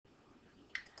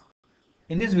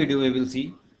In this video, we will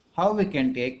see how we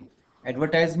can take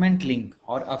advertisement link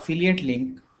or affiliate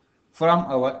link from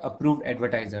our approved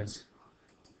advertisers.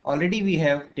 Already we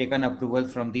have taken approval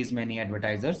from these many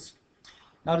advertisers.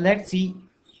 Now let's see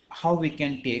how we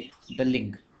can take the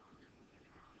link.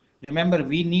 Remember,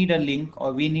 we need a link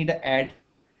or we need an ad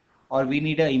or we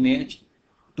need an image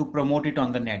to promote it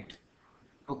on the net.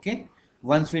 Okay.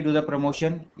 Once we do the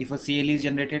promotion, if a sale is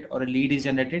generated or a lead is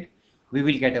generated, we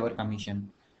will get our commission.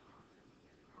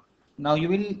 Now you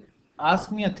will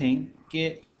ask me a thing,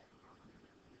 okay,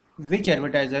 which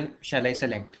advertiser shall I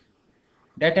select?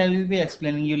 That I will be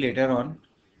explaining you later on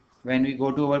when we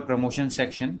go to our promotion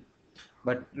section.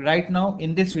 But right now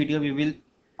in this video we will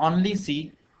only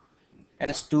see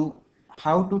as to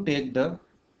how to take the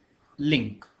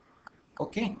link,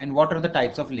 okay, and what are the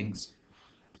types of links.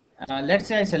 Let's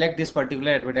say I select this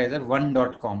particular advertiser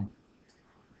 1.com.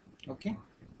 Okay,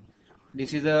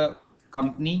 this is a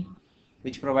company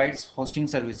which provides hosting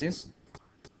services.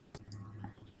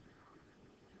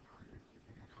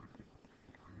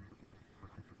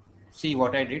 See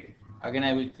what I did. Again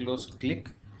I will close click.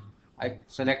 I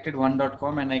selected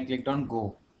 1.com and I clicked on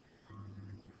go.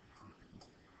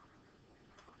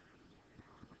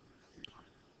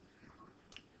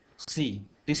 See,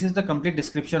 this is the complete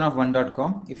description of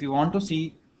 1.com. If you want to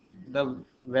see the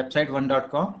website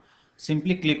 1.com,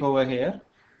 simply click over here.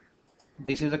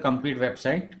 This is the complete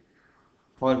website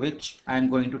for which I am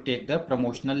going to take the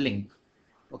promotional link.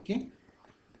 Okay.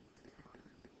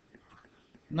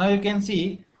 Now you can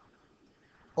see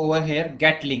over here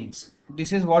get links.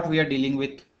 This is what we are dealing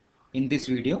with in this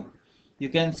video. You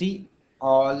can see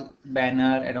all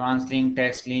banner, advanced link,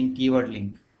 text link, keyword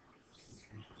link.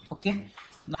 Okay.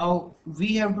 Now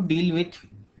we have to deal with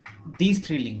these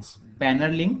three links: banner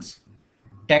links,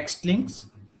 text links,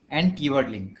 and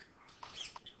keyword link.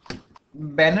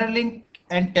 Banner link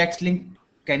and text link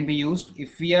can be used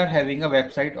if we are having a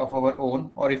website of our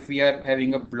own, or if we are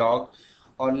having a blog,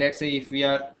 or let's say if we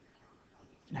are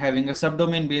having a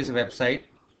subdomain based website,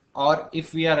 or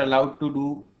if we are allowed to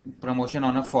do promotion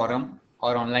on a forum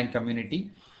or online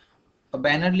community. A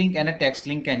banner link and a text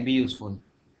link can be useful.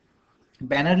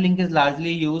 Banner link is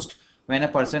largely used when a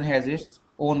person has its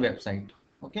own website.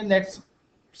 Okay, let's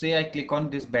say I click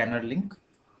on this banner link.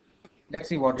 Let's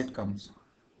see what it comes.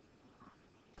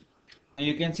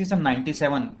 You can see some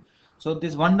 97. So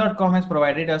this 1.com has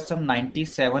provided us some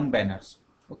 97 banners.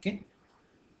 Okay.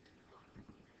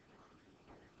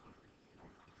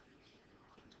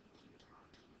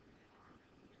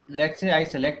 Let's say I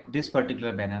select this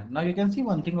particular banner. Now you can see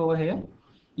one thing over here,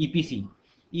 EPC.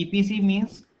 EPC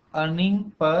means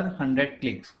earning per 100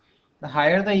 clicks. The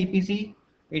higher the EPC,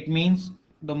 it means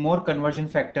the more conversion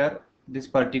factor this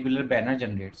particular banner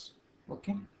generates.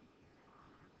 Okay.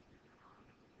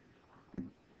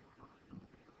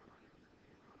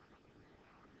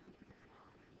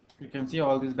 You can see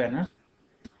all these banners.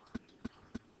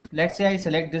 Let's say I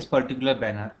select this particular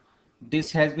banner.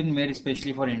 This has been made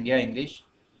especially for India English.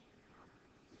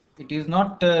 It is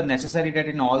not necessary that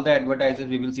in all the advertisers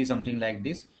we will see something like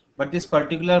this, but this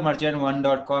particular merchant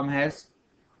 1.com has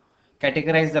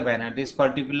categorized the banner. This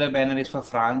particular banner is for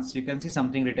France. You can see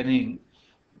something written in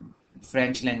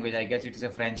French language. I guess it is a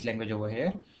French language over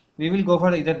here. We will go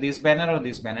for either this banner or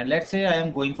this banner. Let's say I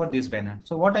am going for this banner.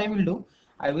 So what I will do,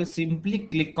 I will simply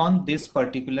click on this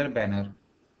particular banner,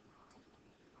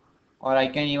 or I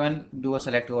can even do a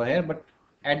select over here, but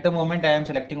at the moment I am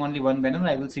selecting only one banner.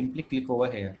 I will simply click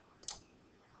over here.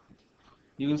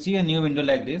 You will see a new window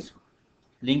like this: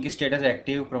 link status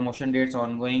active, promotion dates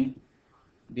ongoing,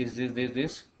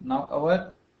 this. Now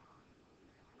our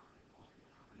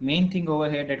main thing over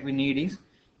here that we need is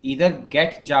either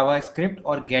get JavaScript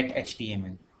or get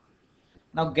HTML.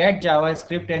 Now get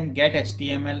JavaScript and get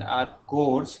HTML are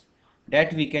codes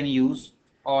that we can use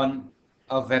on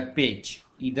a web page,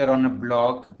 either on a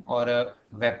blog or a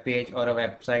web page or a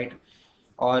website,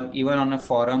 or even on a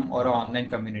forum or an online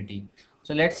community.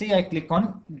 So let's say I click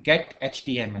on get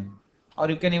HTML, or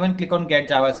you can even click on get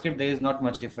JavaScript. There is not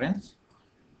much difference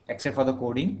except for the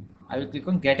coding. I will click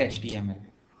on get HTML.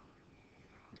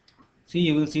 See,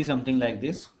 you will see something like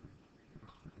this.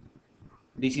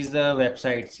 This is the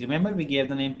websites. Remember we gave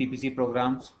the name PPC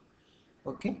programs.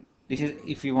 Okay. This is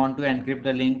if you want to encrypt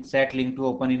the link, set link to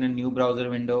open in a new browser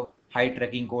window, hide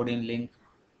tracking code in link,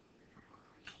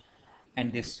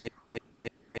 and this.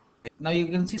 Now you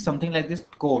can see something like this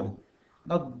code.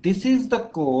 Now this is the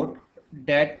code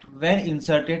that when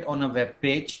inserted on a web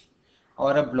page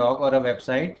or a blog or a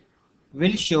website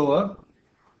will show a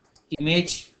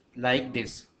image like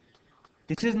this.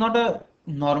 This is not a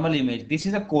normal image. This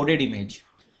is a coded image.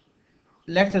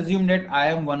 let's assume that I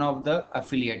am one of the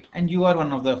affiliate and you are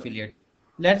one of the affiliate.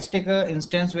 Let's take an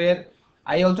instance where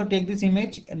I also take this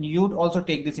image and you also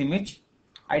take this image.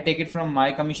 I take it from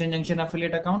my Commission Junction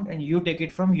affiliate account and you take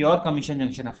it from your Commission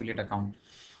Junction affiliate account.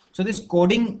 So this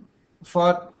coding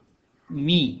for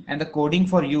me and the coding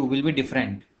for you will be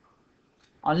different.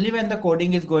 Only when the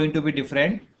coding is going to be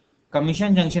different,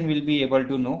 Commission Junction will be able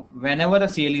to know whenever a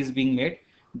sale is being made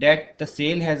that the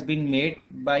sale has been made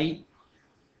by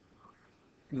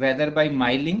whether by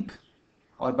my link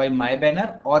or by my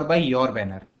banner or by your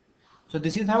banner. So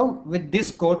this is how with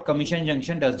this code Commission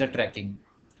Junction does the tracking.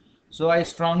 So I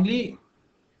strongly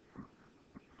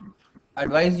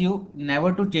advise you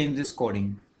never to change this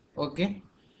coding. Okay,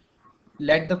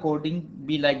 let the coding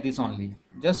be like this only.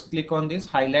 Just click on this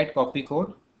highlight copy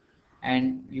code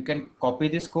and you can copy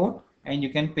this code and you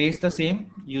can paste the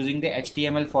same using the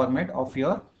HTML format of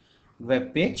your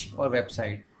web page or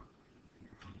website.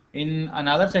 In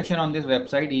another section on this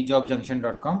website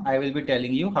ejobjunction.com, I will be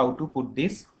telling you how to put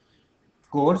this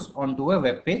codes onto a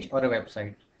web page or a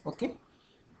website. Okay.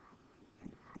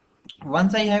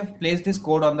 Once I have placed this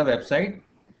code on the website,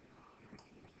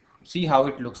 see how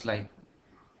it looks like.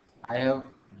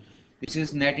 This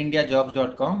is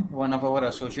netindiajobs.com, one of our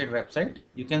associate website.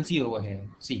 You can see over here.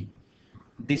 See,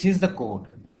 this is the code.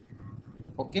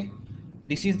 Okay.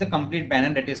 This is the complete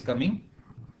banner that is coming.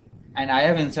 And I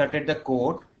have inserted the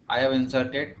code. I have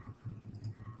inserted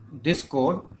this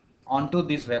code onto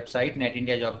this website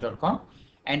netindiajobs.com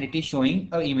and it is showing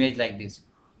an image like this.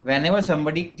 Whenever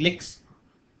somebody clicks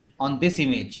on this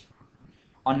image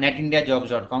on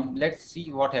netindiajobs.com, let's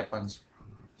see what happens.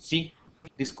 See,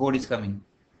 this code is coming.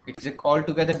 It's a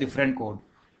altogether different code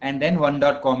and then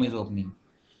one.com is opening.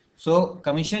 So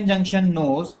Commission Junction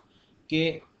knows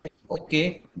that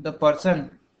okay, the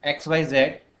person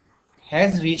XYZ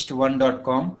has reached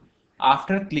one.com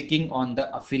after clicking on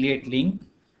the affiliate link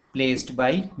placed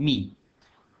by me.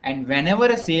 And whenever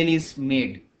a sale is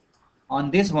made on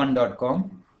this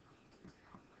one.com,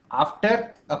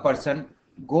 after a person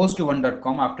goes to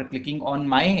one.com after clicking on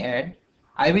my ad,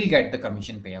 I will get the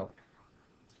commission payout.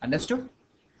 Understood?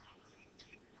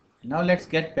 Now let's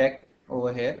get back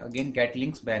over here again, get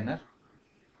links banner.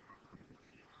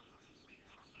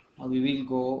 Now we will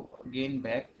go again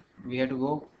back. We have to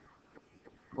go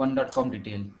one.com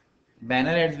detail.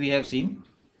 Banner ads we have seen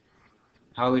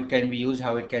how it can be used,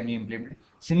 how it can be implemented.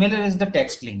 Similar is the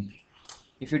text link.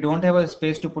 If you don't have a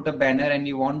space to put a banner and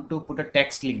you want to put a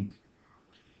text link,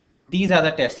 these are the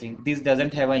text links. This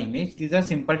doesn't have an image. These are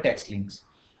simple text links.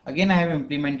 Again, I have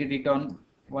implemented it on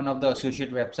one of the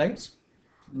associate websites,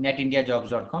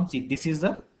 netindiajobs.com. See, this is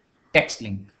the text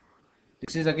link.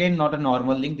 This is again not a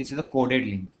normal link. This is a coded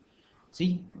link.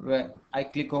 See, where I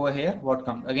click over here, what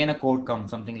comes? Again, a code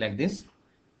comes, something like this.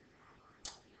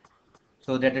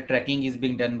 So that the tracking is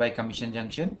being done by Commission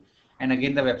Junction. And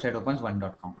again, the website opens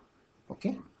one.com.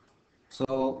 Okay.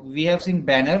 So we have seen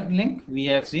banner link. We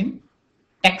have seen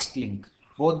text link.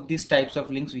 Both these types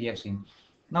of links we have seen.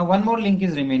 Now one more link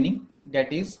is remaining,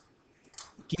 that is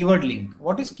keyword link.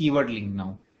 What is keyword link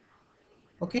now?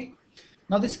 Okay.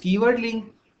 Now this keyword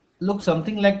link looks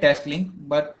something like text link,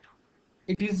 but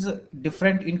it is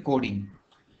different in coding.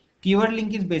 Keyword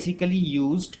link is basically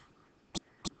used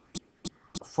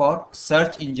for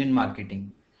search engine marketing,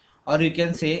 or you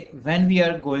can say when we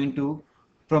are going to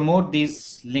promote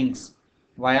these links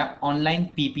via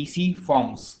online PPC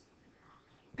forms,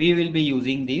 we will be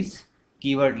using these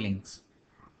keyword links.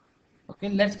 Okay,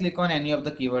 let's click on any of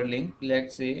the keyword link.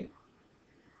 Let's say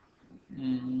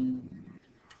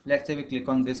we click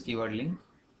on this keyword link.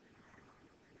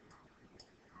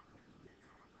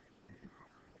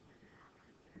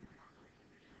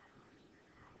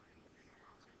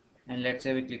 And let's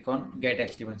say we click on get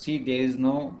HTML. See, there is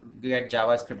no get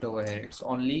JavaScript over here. It's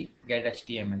only get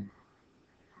HTML.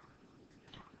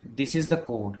 This is the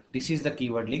code. This is the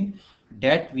keyword link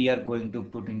that we are going to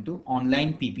put into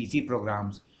online PPC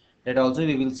programs. That also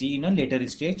we will see in a later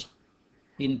stage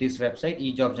in this website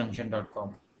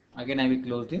ejobjunction.com. Again, I will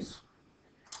close this.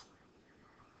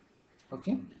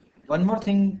 Okay. One more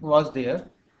thing was there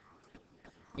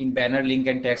in banner link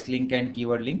and text link and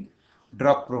keyword link,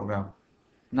 drop program.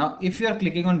 Now, if you are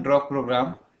clicking on drop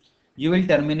program, you will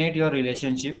terminate your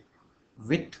relationship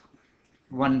with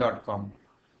one.com.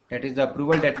 That is the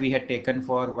approval that we had taken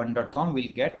for one.com will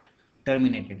get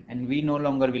terminated and we no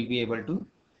longer will be able to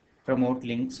promote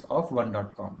links of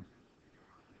one.com.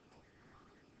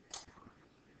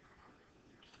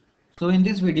 So in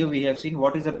this video, we have seen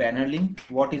what is a banner link,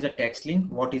 what is a text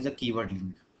link, what is a keyword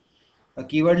link. A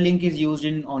keyword link is used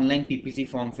in online PPC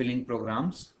form filling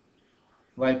programs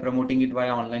while promoting it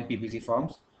via online PPC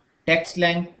forms. Text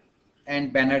link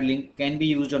and banner link can be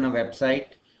used on a website.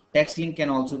 Text link can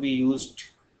also be used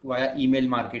via email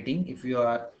marketing if you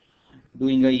are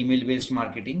doing a email based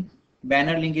marketing.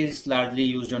 Banner link is largely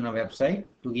used on a website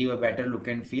to give a better look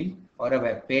and feel, or a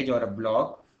web page or a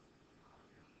blog.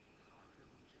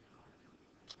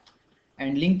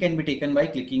 And link can be taken by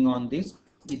clicking on this,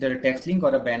 either a text link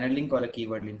or a banner link or a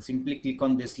keyword link. Simply click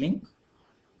on this link,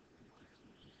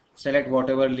 select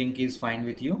whatever link is fine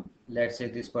with you. Let's say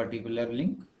this particular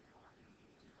link,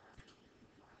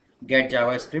 get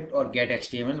JavaScript or get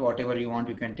HTML, whatever you want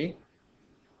you can take.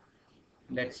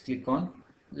 Let's click on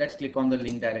the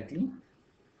link directly.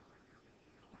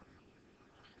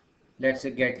 Let's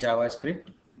say get JavaScript.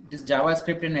 This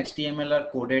JavaScript and HTML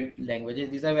are coded languages.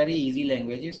 These are very easy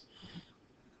languages.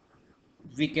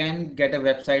 We can get a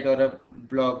website or a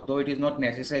blog, though it is not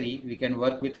necessary. We can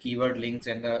work with keyword links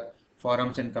and the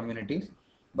forums and communities.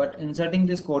 But inserting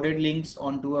these coded links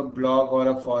onto a blog or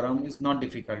a forum is not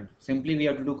difficult. Simply we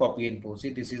have to do copy and paste. See,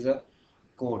 this is a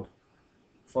code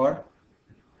for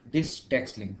this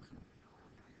text link.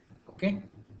 Okay.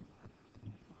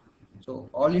 So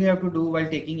all you have to do while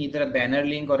taking either a banner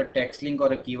link or a text link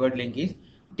or a keyword link is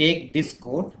take this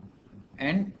code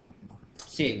and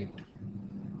save it.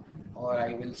 Or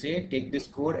I will say take this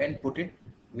code and put it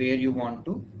where you want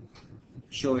to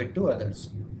show it to others.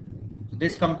 So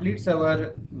this completes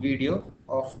our video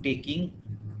of taking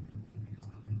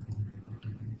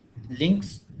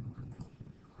links,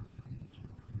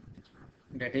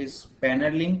 that is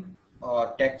banner link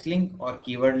or text link or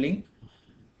keyword link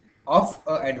of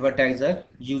a advertiser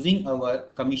using our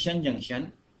commission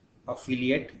junction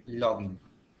affiliate login.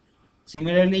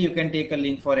 Similarly, you can take a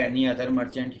link for any other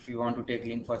merchant. If you want to take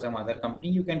link for some other company,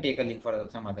 you can take a link for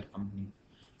some other company.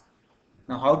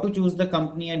 Now, how to choose the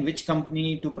company and which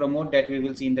company to promote, that we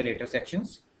will see in the later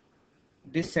sections.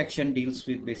 This section deals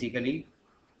with basically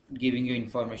giving you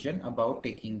information about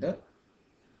taking the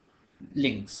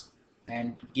links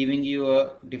and giving you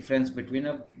a difference between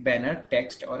a banner,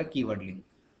 text or a keyword link.